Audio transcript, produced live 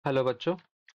Hello bachcho,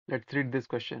 let's read this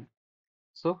question.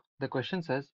 So the question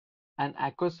says an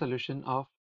aqueous solution of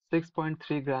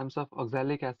 6.3 grams of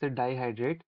oxalic acid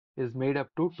dihydrate is made up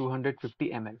to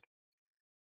 250 ml.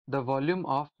 The volume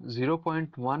of 0.1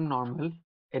 normal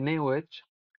NaOH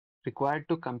required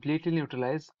to completely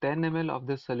neutralize 10 ml of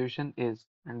this solution is,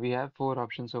 and we have four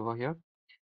options over here.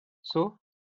 So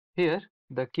here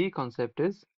the key concept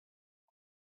is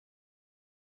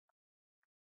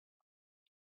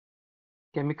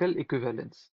chemical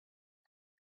equivalence.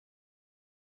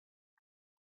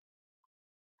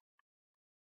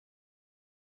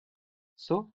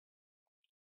 So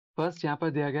first यहाँ पर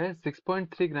दिया गया है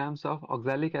 6.3 grams of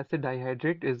oxalic acid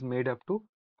dihydrate is made up to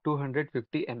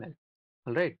 250 ml.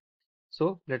 Alright,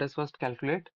 so let us first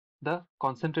calculate the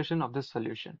concentration of this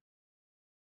solution.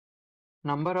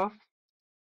 Number of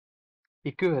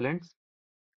equivalents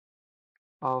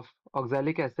of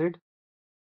oxalic acid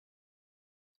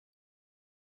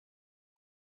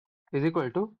is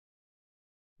equal to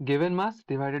given mass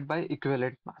divided by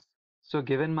equivalent mass. So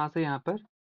given mass है यहाँ पर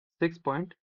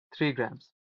 6.3 grams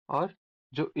और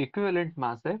जो equivalent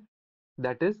mass है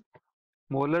that is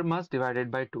molar mass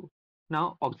divided by 2.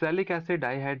 Now oxalic acid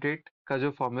dihydrate का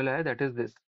जो formula है that is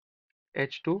this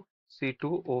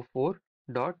H2C2O4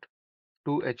 dot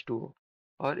 2H2O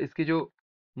और इसकी जो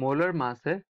मोलर मास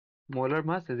है molar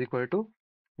mass is equal to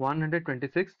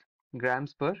 126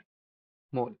 grams पर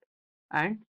मोल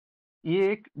एंड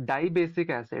ये एक डाई बेसिक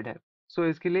एसिड है सो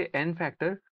इसके लिए n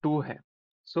फैक्टर 2 है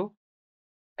सो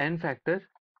n factor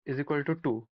is equal to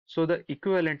 2 so the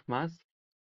equivalent mass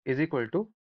is equal to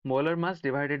molar mass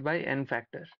divided by n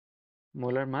factor.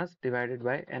 Molar mass divided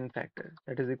by n factor.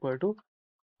 That is equal to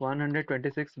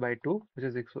 126 by 2, which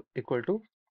is equal to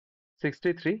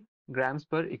 63 grams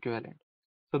per equivalent.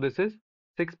 So this is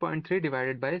 6.3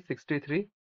 divided by 63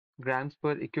 grams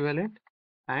per equivalent,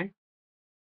 and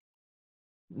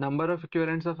number of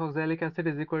equivalents of oxalic acid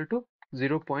is equal to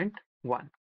 0.1.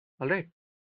 Alright.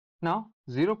 Now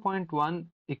 0.1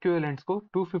 equivalents को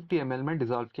 250 ml में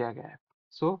dissolve किया गया है.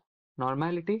 So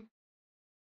normality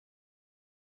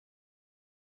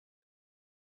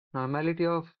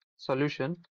of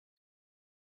solution.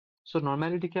 So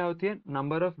normality क्या होती है?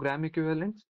 Number of gram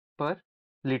equivalents per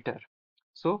liter.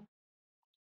 So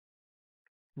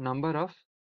number of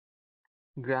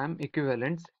gram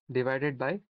equivalents divided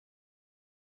by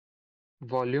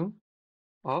volume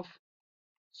of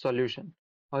solution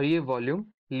और ये volume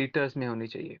liters में होनी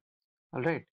चाहिए.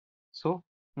 Alright. So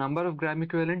number of gram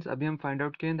equivalents अभी हम find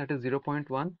out किए that is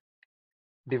 0.1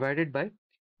 divided by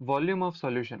volume of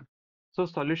solution. So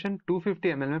solution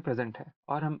 250 ml में present है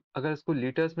और हम अगर इसको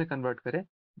liters में convert करें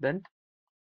then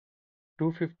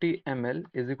 250 ml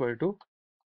is equal to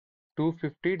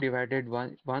 250 divided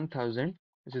 1000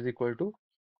 which is equal to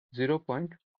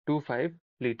 0.25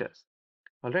 liters.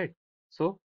 Alright,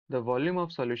 so the volume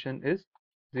of solution is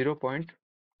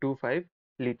 0.25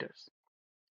 liters.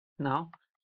 Now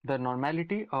the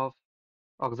normality of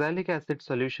oxalic acid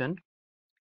solution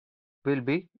will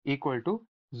be equal to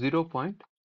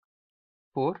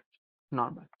 0.4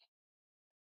 normal.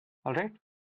 Alright,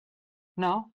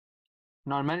 now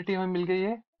normality हमें मिल गई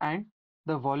है and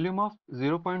the volume of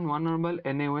 0.1 normal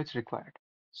NaOH required.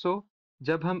 So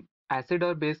जब हम acid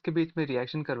और base के बीच में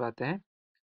reaction करवाते हैं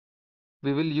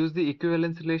we will use the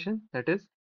equivalence relation, that is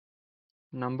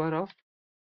number of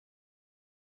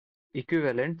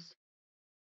equivalents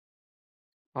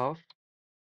of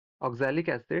oxalic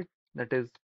acid, that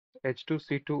is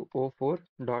H2C2O4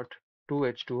 dot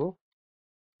 2H2O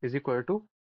is equal to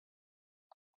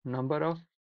number of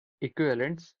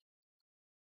equivalents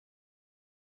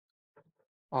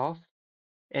of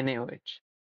NaOH.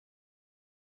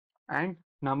 And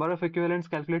number of equivalents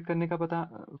calculate करने का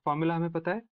formula हमें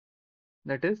पता है,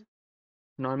 that is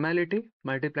normality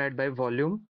multiplied by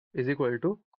volume is equal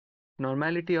to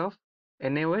normality of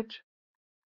NaOH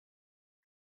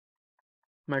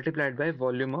multiplied by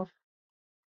volume of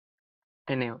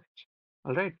NaOH.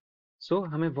 Alright, so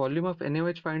हमें volume of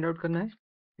NaOH find out करना है.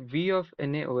 V of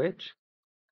NaOH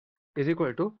is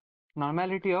equal to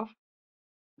normality of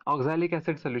oxalic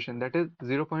acid solution, that is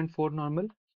 0.4 normal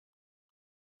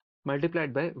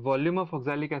multiplied by volume of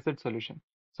oxalic acid solution.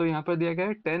 So यहाँ पर दिया गया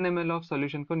है 10 ml of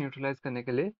solution को neutralize करने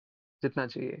के लिए जितना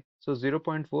चाहिए. So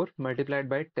 0.4 multiplied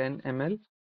by 10 ml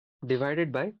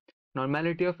divided by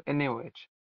normality of NaOH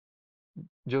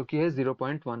जो कि है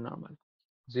 0.1 normal.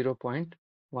 0.1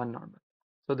 normal.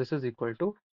 So this is equal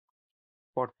to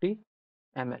 40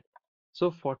 ml.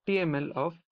 So 40 ml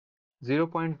of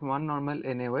 0.1 normal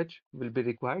NaOH will be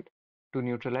required to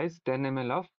neutralize 10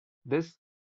 ml of this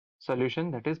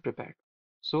solution that is prepared.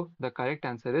 So the correct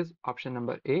answer is option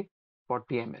number A,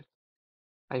 40 ml.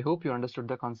 I hope you understood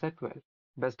the concept well.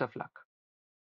 Best of luck.